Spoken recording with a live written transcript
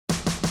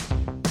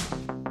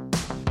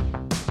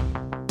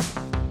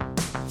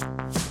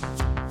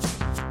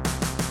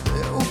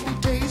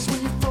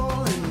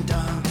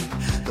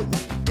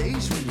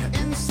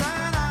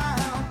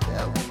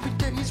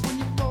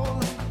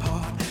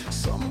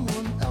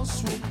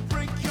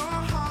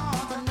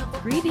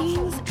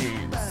Greetings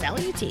and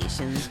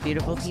salutations,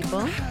 beautiful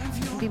people.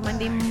 Happy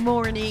Monday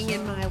morning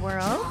in my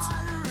world.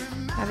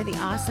 Everything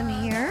awesome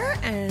here,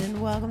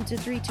 and welcome to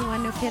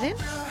 321 No Kidding.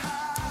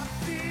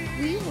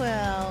 We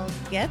will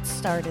get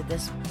started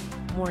this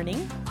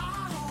morning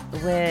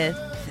with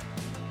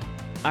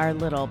our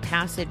little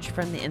passage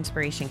from the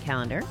inspiration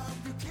calendar.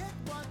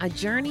 A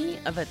journey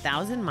of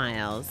 1,000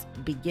 miles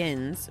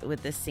begins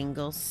with a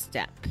single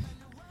step.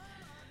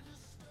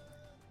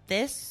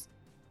 This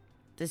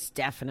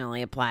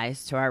definitely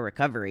applies to our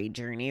recovery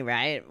journey,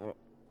 right?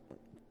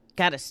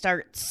 Got to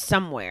start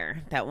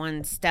somewhere. That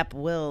one step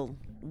will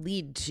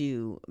lead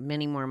to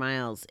many more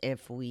miles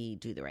if we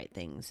do the right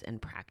things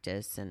and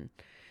practice and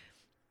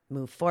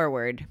move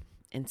forward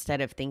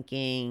instead of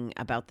thinking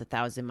about the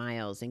 1,000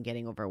 miles and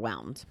getting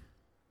overwhelmed.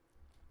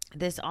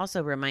 This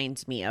also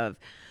reminds me of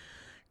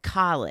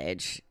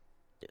college.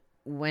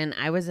 When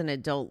I was an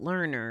adult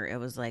learner, it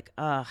was like,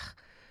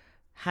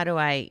 how do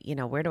I,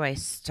 where do I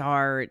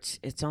start?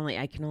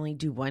 I can only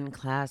do one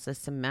class a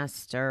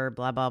semester,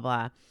 blah, blah,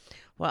 blah.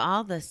 Well,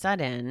 all of a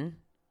sudden,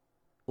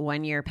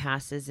 1 year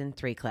passes and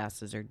 3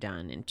 classes are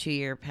done, and 2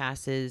 year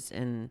passes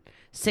and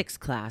 6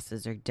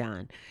 classes are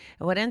done.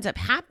 And what ends up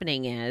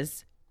happening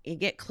is you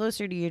get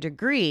closer to your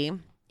degree,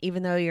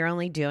 even though you're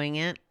only doing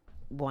it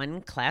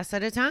 1 class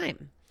at a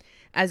time,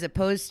 as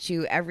opposed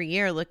to every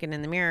year looking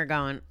in the mirror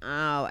going,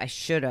 oh, I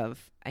should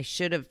have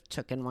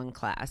taken 1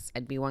 class.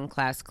 I'd be 1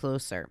 class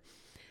closer.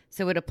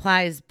 So it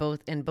applies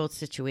in both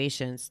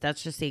situations.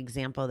 That's just the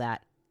example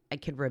that I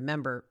could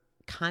remember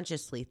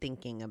consciously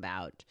thinking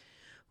about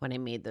when I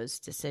made those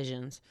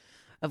decisions.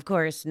 Of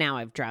course, now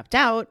I've dropped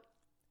out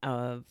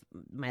of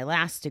my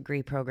last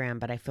degree program,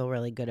 but I feel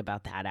really good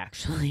about that,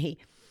 actually.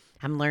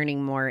 I'm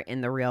learning more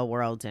in the real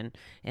world and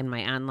in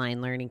my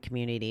online learning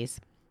communities.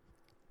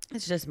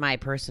 It's just my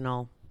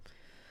personal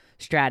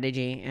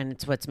strategy, and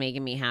it's what's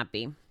making me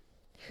happy.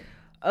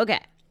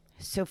 Okay.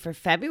 So for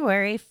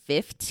February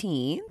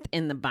 15th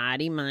in the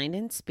Body, Mind,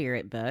 and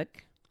Spirit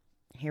book,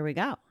 here we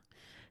go.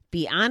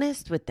 Be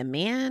honest with the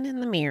man in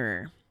the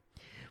mirror.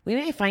 We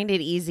may find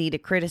it easy to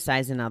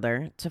criticize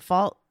another, to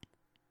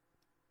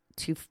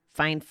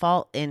find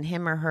fault in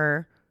him or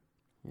her.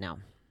 No.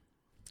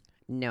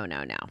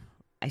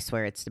 I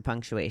swear it's the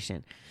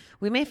punctuation.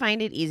 We may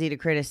find it easy to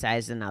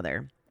criticize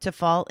another, to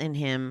fault in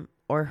him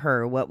or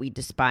her what we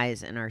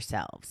despise in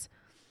ourselves.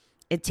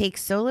 It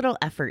takes so little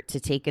effort to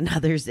take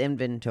another's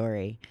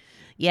inventory.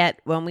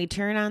 Yet, when we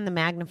turn on the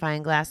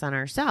magnifying glass on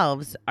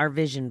ourselves, our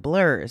vision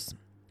blurs.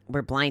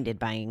 We're blinded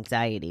by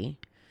anxiety.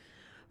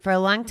 For a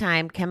long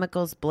time,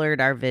 chemicals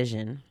blurred our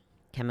vision,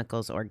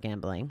 chemicals or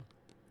gambling.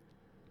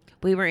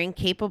 We were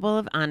incapable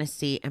of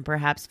honesty and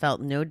perhaps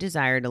felt no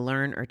desire to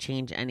learn or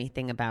change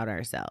anything about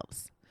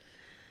ourselves.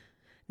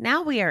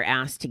 Now we are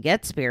asked to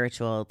get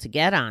spiritual, to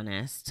get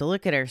honest, to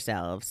look at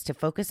ourselves, to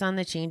focus on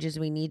the changes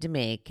we need to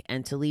make,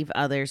 and to leave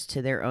others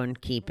to their own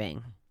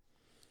keeping.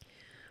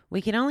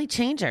 We can only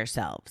change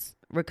ourselves.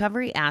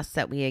 Recovery asks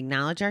that we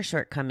acknowledge our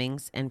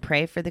shortcomings and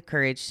pray for the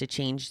courage to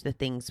change the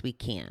things we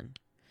can.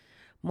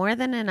 More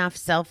than enough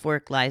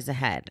self-work lies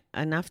ahead,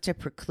 enough to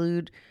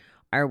preclude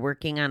our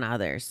working on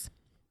others.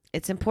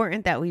 It's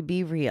important that we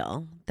be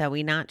real, that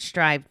we not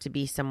strive to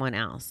be someone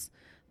else.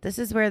 This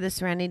is where the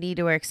serenity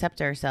to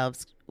accept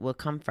ourselves will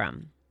come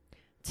from.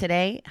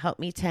 Today, help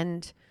me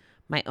tend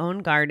my own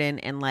garden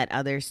and let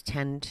others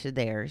tend to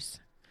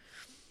theirs.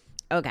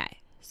 Okay,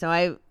 so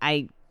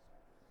I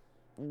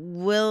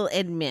will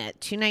admit,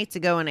 2 nights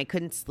ago when I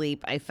couldn't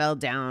sleep, I fell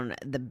down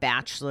the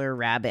Bachelor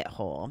rabbit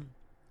hole.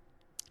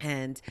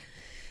 And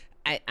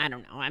I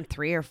don't know, I'm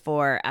 3 or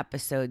 4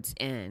 episodes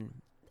in.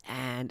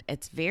 And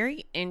it's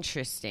very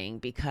interesting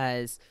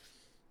because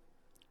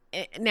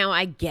now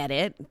I get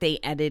it. They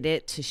edit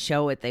it to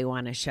show what they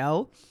want to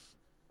show.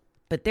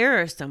 But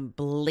there are some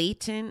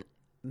blatant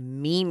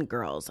mean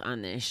girls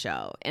on this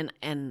show.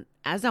 And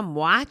as I'm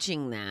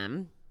watching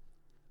them,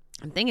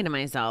 I'm thinking to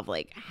myself,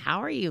 like,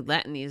 how are you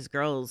letting these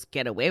girls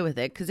get away with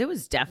it? Because it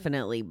was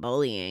definitely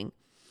bullying.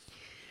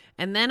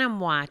 And then I'm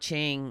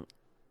watching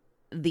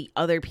the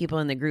other people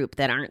in the group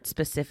that aren't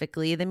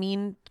specifically the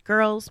mean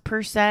girls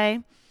per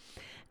se.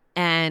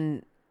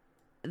 And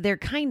they're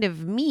kind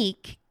of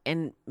meek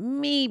and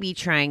maybe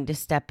trying to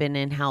step in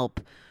and help,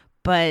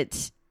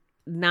 but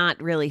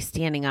not really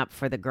standing up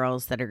for the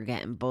girls that are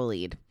getting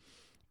bullied.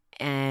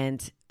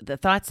 And the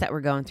thoughts that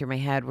were going through my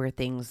head were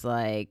things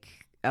like,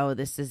 oh,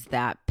 this is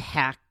that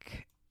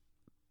pack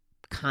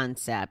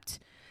concept.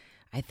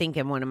 I think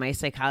in one of my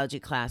psychology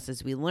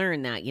classes, we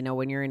learned that,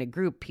 when you're in a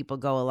group, people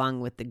go along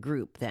with the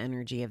group, the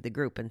energy of the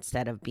group,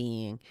 instead of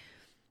being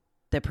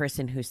the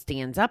person who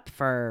stands up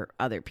for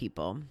other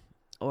people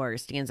or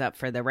stands up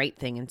for the right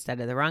thing instead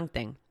of the wrong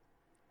thing.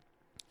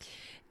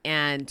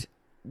 And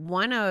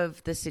one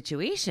of the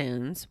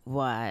situations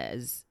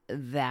was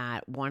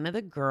that one of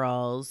the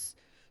girls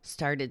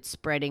started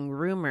spreading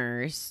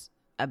rumors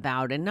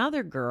about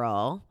another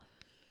girl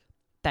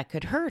that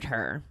could hurt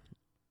her.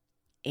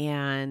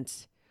 And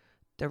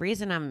the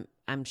reason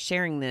I'm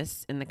sharing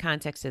this in the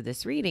context of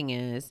this reading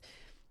is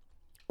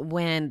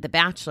when The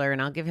Bachelor,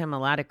 and I'll give him a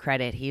lot of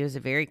credit, he was a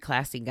very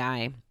classy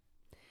guy.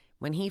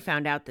 When he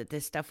found out that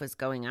this stuff was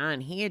going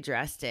on, he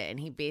addressed it and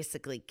he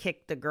basically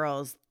kicked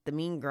the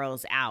mean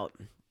girls out.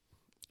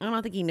 I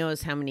don't think he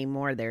knows how many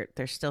more.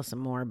 There's still some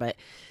more, but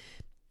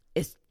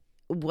it's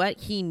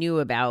what he knew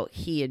about,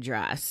 he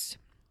addressed.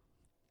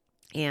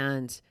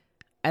 And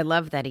I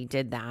love that he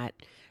did that.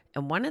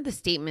 And one of the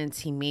statements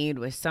he made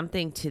was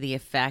something to the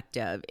effect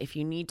of, if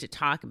you need to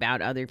talk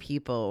about other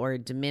people or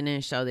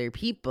diminish other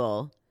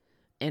people,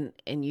 and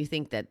you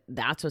think that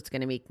that's what's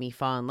going to make me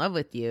fall in love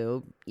with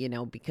you,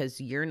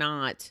 because you're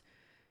not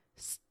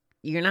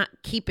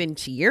keeping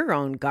to your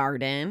own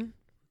garden,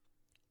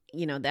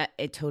 that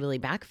it totally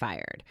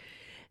backfired.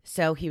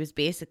 So he was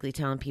basically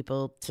telling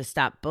people to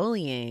stop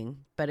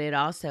bullying, but it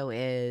also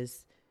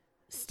is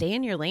stay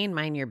in your lane,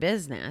 mind your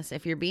business.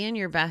 If you're being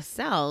your best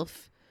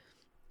self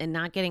and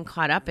not getting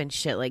caught up in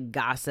shit like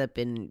gossip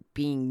and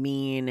being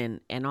mean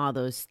and all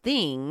those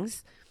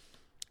things,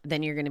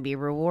 then you're going to be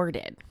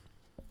rewarded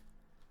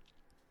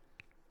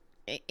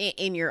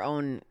in your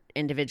own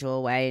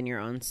individual way, in your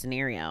own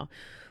scenario.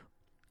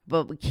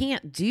 But we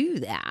can't do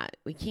that.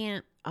 We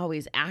can't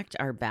always act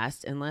our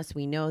best unless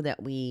we know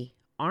that we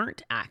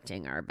aren't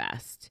acting our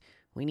best.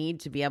 We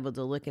need to be able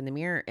to look in the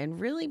mirror and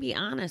really be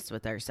honest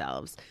with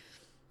ourselves.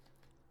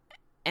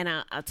 And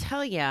I'll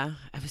tell you, I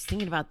was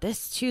thinking about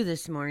this too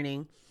this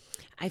morning.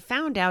 I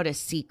found out a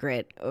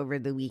secret over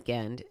the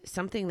weekend,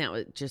 something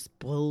that just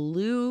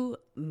blew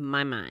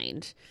my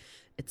mind.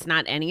 It's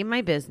not any of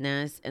my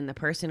business, and the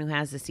person who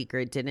has the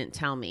secret didn't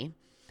tell me.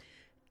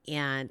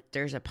 And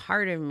there's a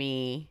part of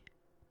me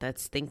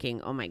that's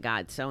thinking, oh my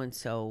God,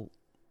 so-and-so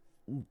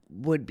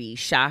would be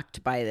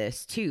shocked by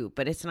this too,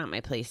 but it's not my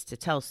place to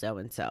tell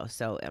so-and-so.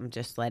 So I'm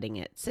just letting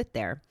it sit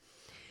there.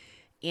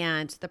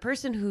 And the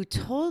person who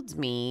told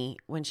me,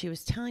 when she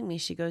was telling me,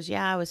 she goes,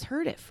 yeah, I was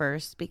hurt at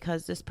first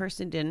because this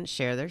person didn't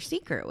share their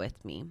secret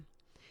with me.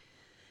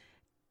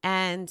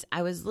 And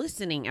I was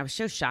listening. I was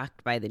so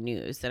shocked by the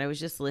news that I was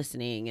just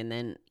listening and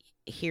then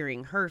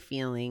hearing her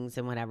feelings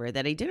and whatever,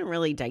 that I didn't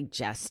really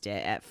digest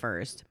it at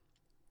first.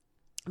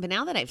 But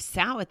now that I've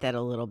sat with it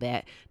a little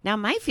bit, now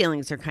my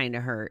feelings are kind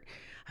of hurt.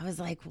 I was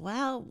like,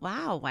 well,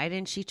 wow, why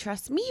didn't she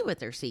trust me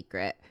with her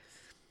secret?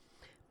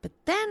 But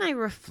then I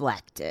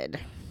reflected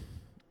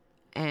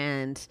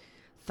and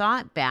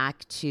thought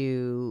back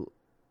to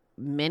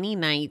many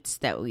nights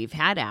that we've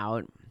had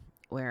out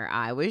where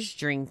I was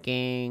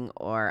drinking,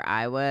 or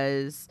I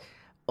was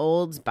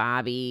Olds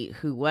Bobby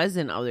who was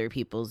in other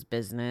people's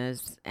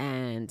business,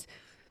 and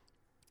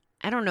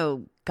I don't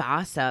know,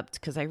 gossiped,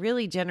 because I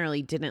really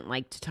generally didn't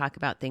like to talk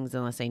about things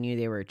unless I knew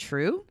they were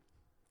true.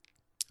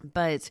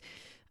 But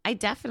I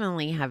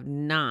definitely have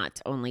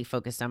not only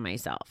focused on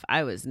myself.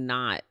 I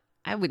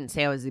wouldn't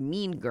say I was a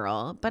mean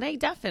girl, but I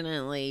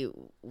definitely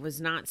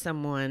was not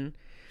someone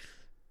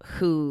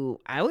who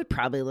I would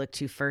probably look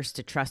to first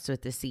to trust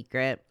with the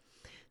secret.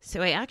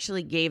 So I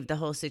actually gave the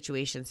whole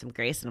situation some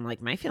grace, and I'm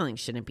like, my feelings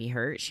shouldn't be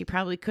hurt. She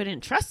probably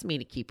couldn't trust me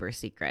to keep her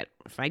secret.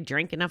 If I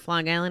drank enough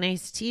Long Island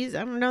iced teas,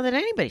 I don't know that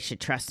anybody should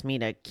trust me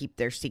to keep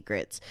their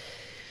secrets.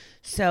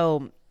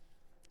 So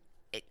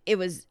it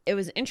was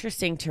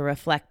interesting to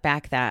reflect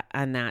back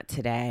on that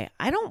today.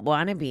 I don't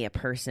want to be a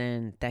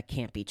person that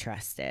can't be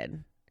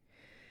trusted.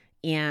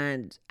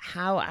 And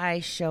how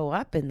I show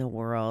up in the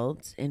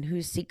world and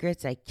whose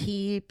secrets I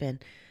keep and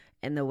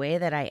the way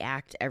that I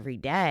act every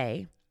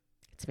day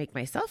to make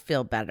myself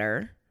feel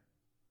better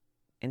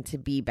and to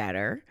be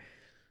better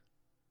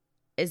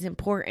is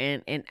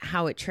important, and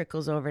how it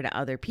trickles over to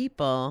other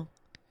people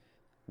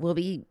will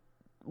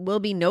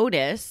be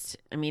noticed.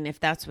 I mean, if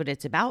that's what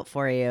it's about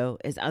for you,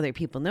 is other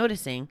people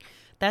noticing.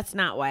 That's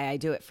not why I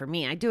do it for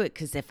me. I do it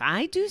because if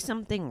I do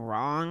something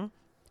wrong,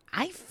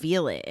 I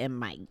feel it in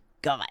my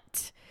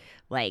gut.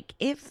 Like,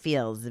 it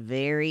feels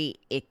very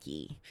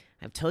icky.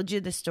 I've told you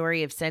the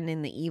story of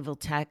sending the evil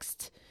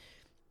text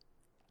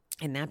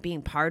and that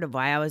being part of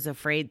why I was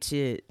afraid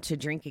to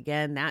drink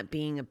again, that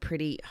being a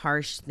pretty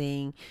harsh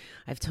thing.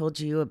 I've told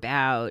you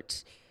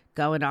about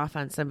going off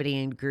on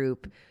somebody in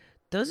group.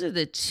 Those are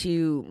the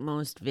two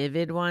most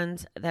vivid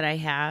ones that I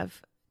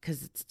have,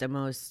 because it's the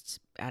most,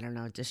 I don't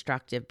know,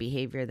 destructive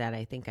behavior that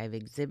I think I've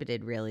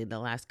exhibited really the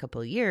last couple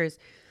of years.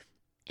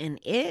 And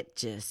it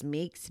just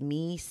makes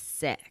me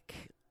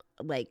sick.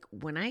 Like,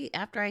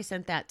 after I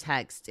sent that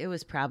text, it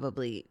was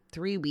probably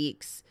 3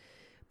 weeks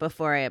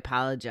before I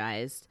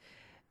apologized.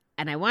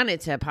 And I wanted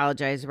to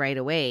apologize right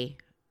away,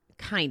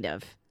 kind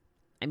of.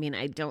 I mean,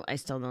 I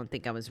still don't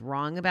think I was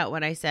wrong about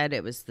what I said.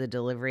 It was the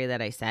delivery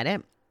that I said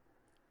it.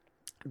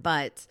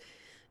 But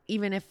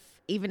even if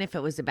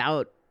it was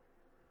about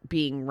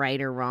being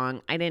right or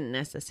wrong, I didn't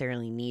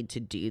necessarily need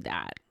to do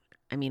that.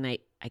 I mean, I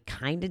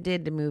kind of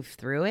did to move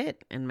through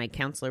it. And my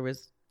counselor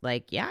was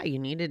like, yeah, you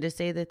needed to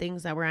say the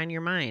things that were on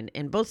your mind.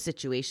 In both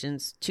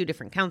situations, 2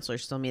 different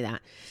counselors told me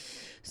that.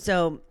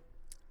 So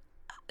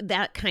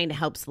that kind of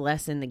helps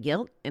lessen the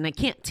guilt, and I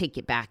can't take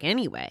it back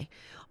anyway.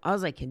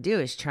 All I can do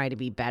is try to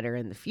be better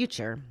in the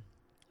future,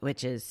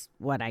 which is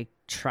what I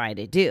try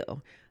to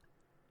do.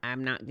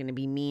 I'm not going to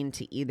be mean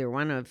to either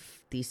one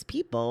of these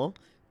people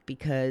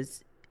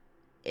because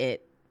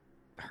it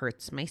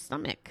hurts my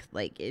stomach.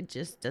 Like, it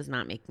just does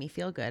not make me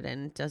feel good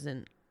and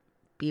doesn't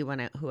be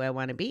who I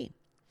want to be.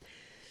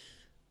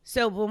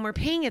 So when we're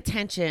paying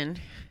attention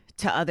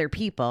to other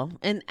people,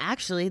 and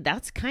actually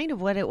that's kind of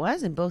what it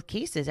was in both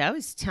cases. I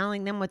was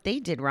telling them what they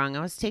did wrong.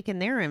 I was taking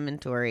their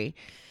inventory.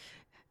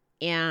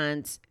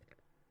 And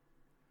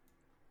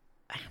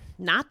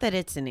not that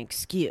it's an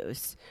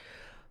excuse,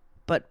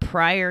 but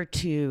prior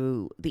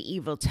to the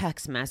evil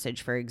text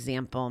message, for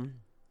example,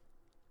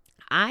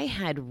 I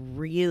had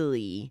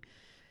really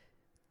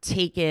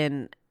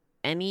taken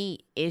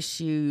any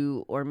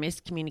issue or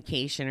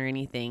miscommunication or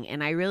anything,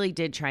 and I really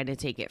did try to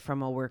take it from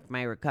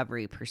my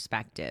recovery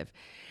perspective.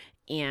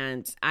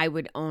 And I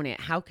would own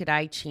it. How could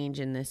I change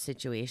in this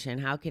situation?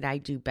 How could I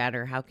do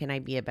better? How can I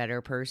be a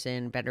better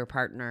person, better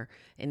partner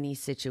in these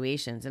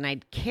situations? And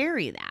I'd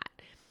carry that.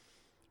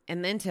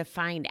 And then to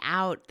find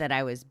out that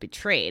I was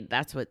betrayed,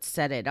 that's what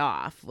set it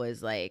off,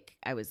 was like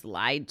I was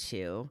lied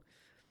to.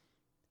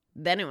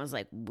 Then it was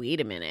like,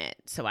 wait a minute.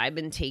 So I've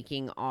been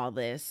taking all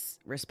this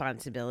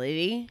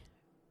responsibility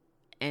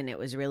and it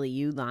was really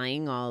you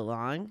lying all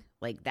along.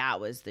 Like,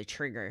 that was the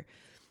trigger.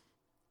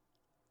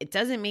 It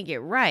doesn't make it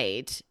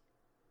right.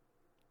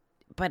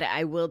 But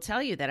I will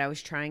tell you that I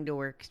was trying to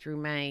work through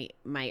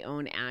my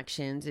own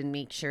actions and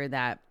make sure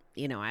that,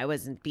 you know, I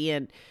wasn't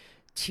being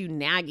too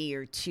naggy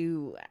or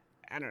too,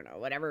 I don't know,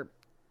 whatever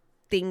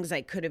things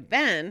I could have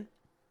been.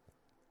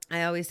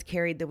 I always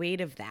carried the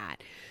weight of that.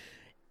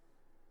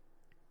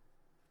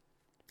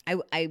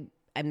 I'm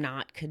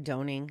not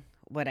condoning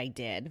what I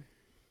did.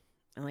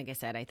 And like I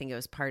said, I think it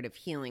was part of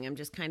healing. I'm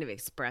just kind of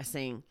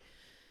expressing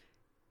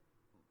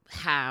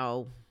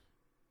how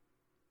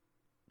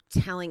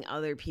telling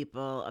other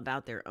people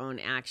about their own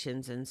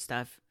actions and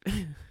stuff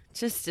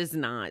just it's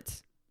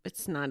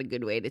not a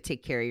good way to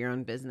take care of your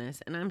own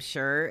business. And I'm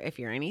sure if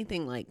you're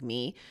anything like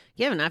me,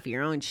 you have enough of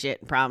your own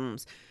shit and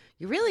problems.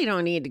 You really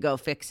don't need to go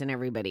fixing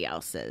everybody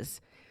else's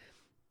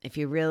if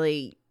you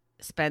really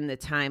spend the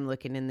time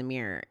looking in the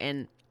mirror.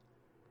 And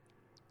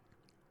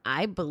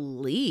I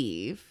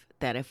believe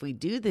that if we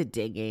do the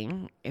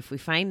digging, if we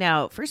find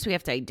out, first we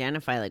have to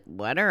identify, like,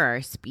 what are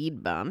our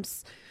speed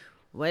bumps?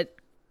 What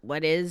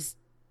is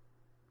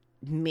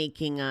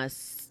making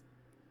us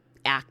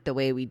act the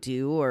way we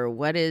do, or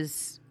what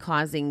is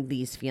causing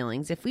these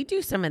feelings? If we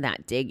do some of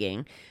that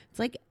digging, it's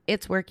like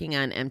it's working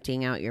on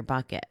emptying out your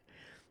bucket.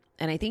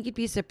 And I think you'd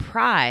be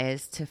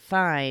surprised to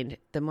find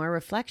the more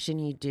reflection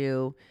you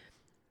do,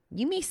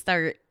 you may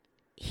start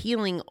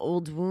healing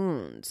old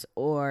wounds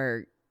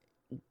or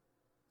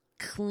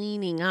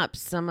cleaning up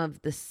some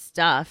of the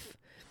stuff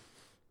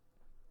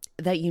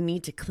that you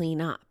need to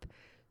clean up.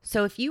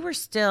 So if you were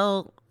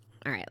still,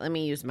 all right, let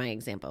me use my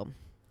example.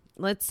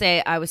 Let's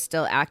say I was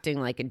still acting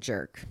like a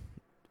jerk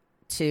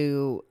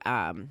to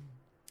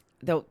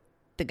the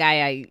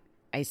guy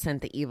I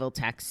sent the evil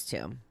text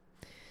to.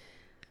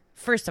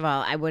 First of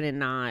all, I would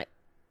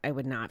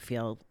not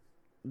feel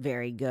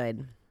very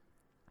good.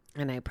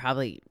 And I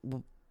probably,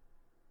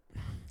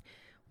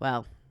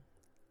 well,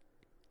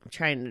 I'm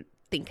trying to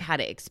think how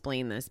to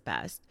explain this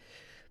best.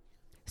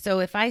 So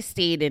if I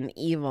stayed in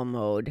evil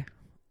mode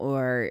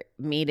or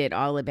made it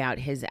all about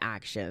his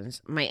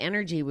actions, my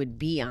energy would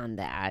be on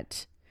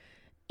that.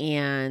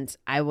 And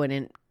I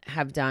wouldn't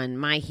have done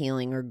my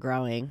healing or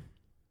growing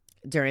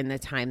during the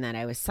time that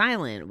I was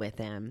silent with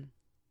him.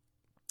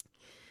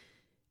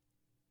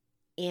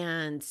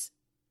 And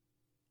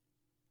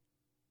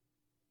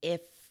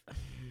if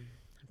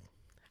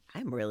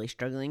I'm really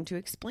struggling to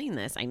explain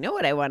this, I know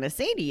what I want to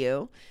say to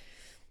you.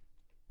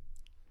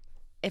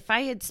 If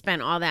I had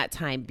spent all that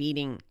time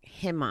beating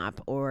him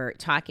up or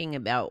talking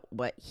about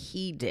what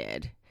he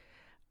did,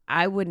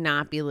 I would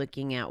not be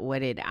looking at what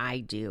did I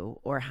do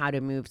or how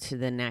to move to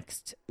the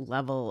next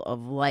level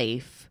of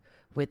life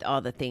with all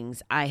the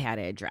things I had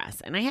to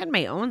address. And I had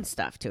my own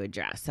stuff to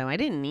address, so I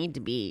didn't need to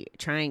be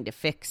trying to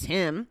fix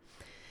him.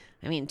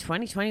 I mean,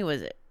 2020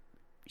 was a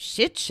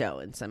shit show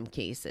in some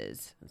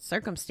cases,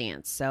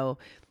 circumstance. So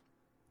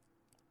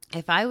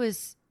if I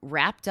was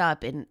wrapped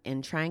up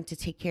in trying to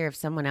take care of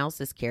someone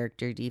else's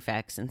character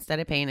defects instead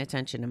of paying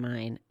attention to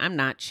mine, I'm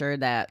not sure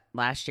that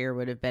last year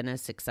would have been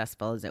as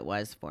successful as it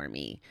was for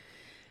me.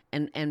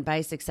 And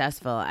by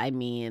successful, I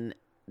mean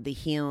the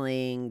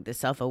healing, the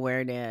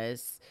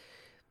self-awareness,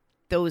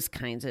 those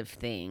kinds of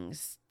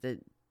things, the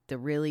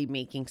really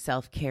making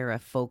self-care a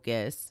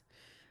focus,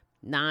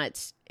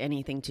 not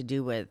anything to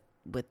do with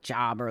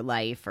job or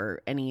life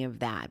or any of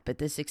that, but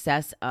the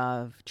success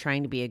of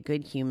trying to be a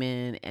good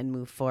human and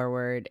move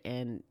forward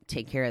and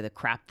take care of the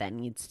crap that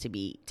needs to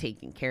be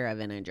taken care of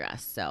and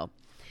addressed. So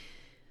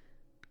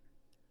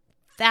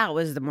that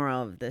was the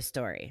moral of the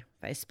story.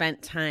 If I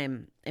spent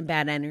time and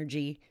bad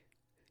energy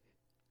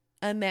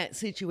on that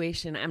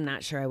situation, I'm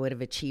not sure I would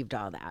have achieved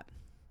all that.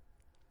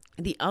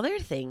 The other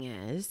thing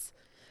is,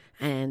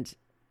 and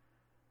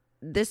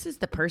this is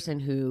the person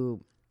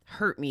who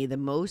hurt me the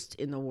most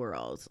in the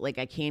world. Like,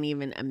 I can't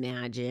even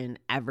imagine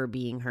ever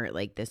being hurt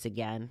like this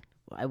again.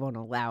 I won't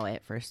allow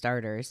it for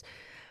starters.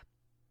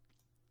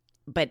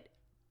 But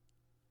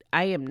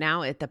I am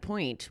now at the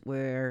point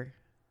where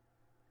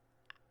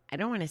I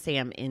don't want to say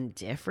I'm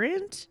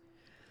indifferent,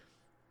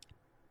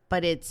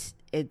 but it's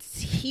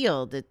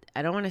healed.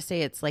 I don't want to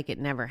say it's like it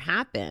never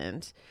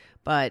happened,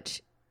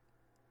 but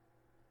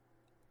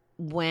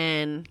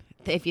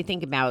if you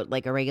think about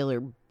like a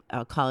regular,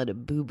 I'll call it a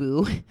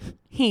boo-boo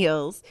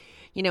heals,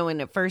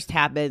 when it first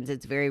happens,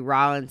 it's very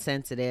raw and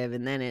sensitive.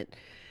 And then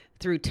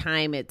through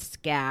time, it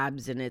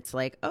scabs and it's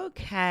like,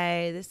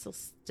 okay, this will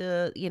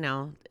still,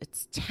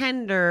 it's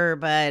tender,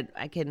 but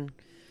I can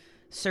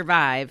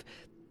survive.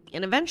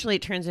 And eventually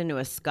it turns into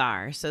a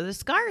scar. So the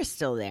scar is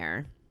still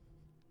there,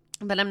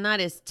 but I'm not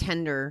as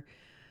tender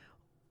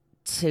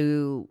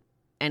to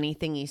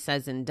anything he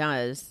says and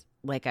does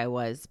like I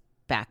was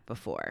back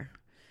before.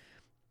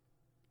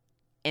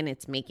 And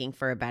it's making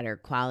for a better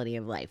quality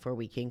of life where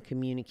we can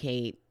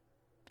communicate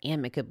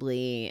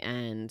amicably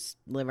and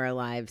live our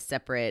lives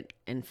separate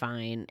and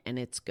fine, and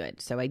it's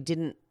good. So I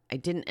didn't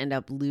end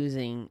up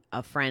losing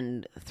a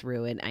friend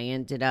through it. I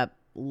ended up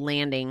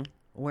landing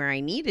where I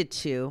needed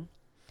to.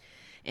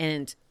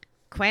 And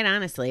quite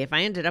honestly, if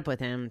I ended up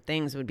with him,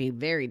 things would be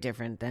very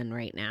different than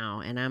right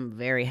now. And I'm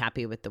very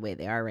happy with the way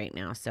they are right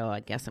now. So I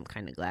guess I'm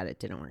kind of glad it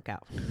didn't work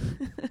out.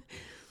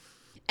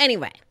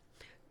 Anyway,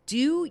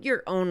 do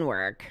your own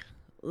work.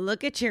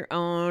 Look at your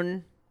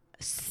own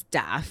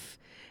stuff.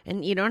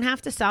 And you don't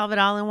have to solve it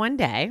all in one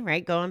day,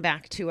 right? Going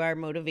back to our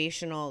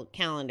motivational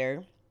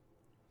calendar,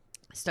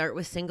 start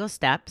with single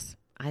steps.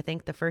 I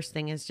think the first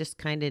thing is just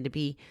kind of to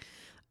be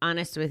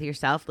honest with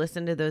yourself.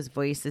 Listen to those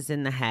voices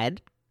in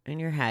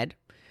your head.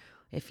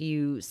 If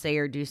you say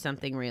or do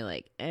something where you're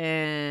like,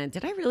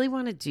 did I really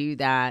want to do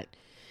that?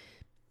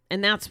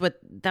 And that's what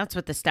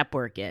the step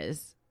work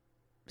is.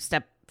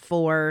 Step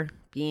 4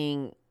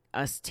 being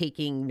us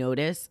taking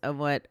notice of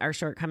what our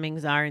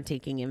shortcomings are and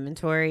taking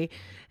inventory.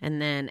 And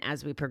then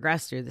as we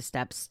progress through the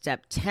steps,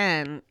 step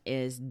 10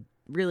 is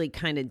really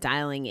kind of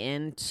dialing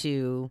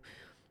into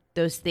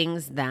those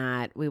things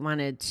that we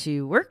wanted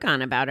to work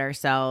on about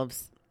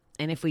ourselves.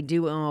 And if we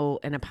do owe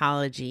an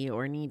apology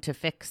or need to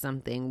fix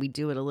something, we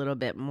do it a little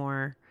bit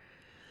more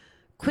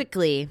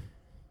quickly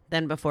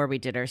than before we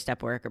did our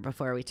step work or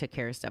before we took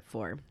care of step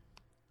 4.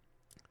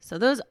 So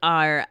those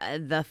are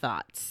the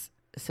thoughts.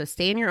 So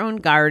stay in your own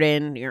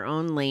garden, your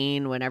own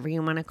lane, whatever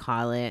you want to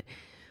call it,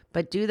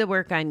 but do the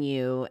work on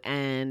you.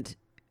 And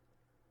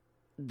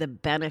the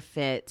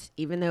benefit,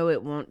 even though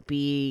it won't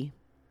be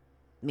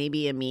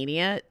maybe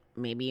immediate,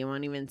 maybe you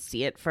won't even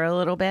see it for a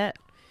little bit,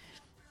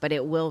 but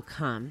it will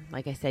come.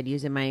 Like I said,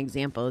 using my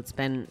example, it's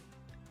been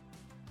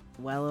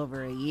well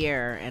over a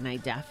year, and I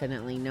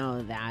definitely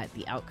know that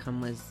the outcome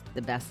was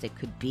the best it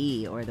could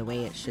be or the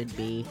way it should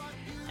be,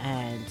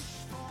 and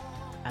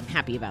I'm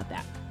happy about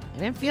that. I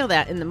didn't feel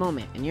that in the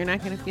moment, and you're not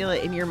going to feel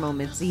it in your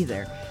moments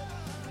either,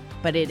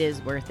 but it is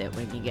worth it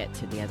when you get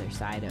to the other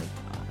side of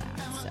all that.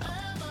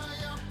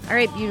 So, all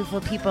right,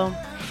 beautiful people,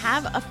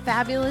 have a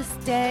fabulous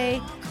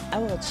day. I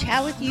will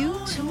chat with you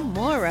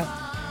tomorrow.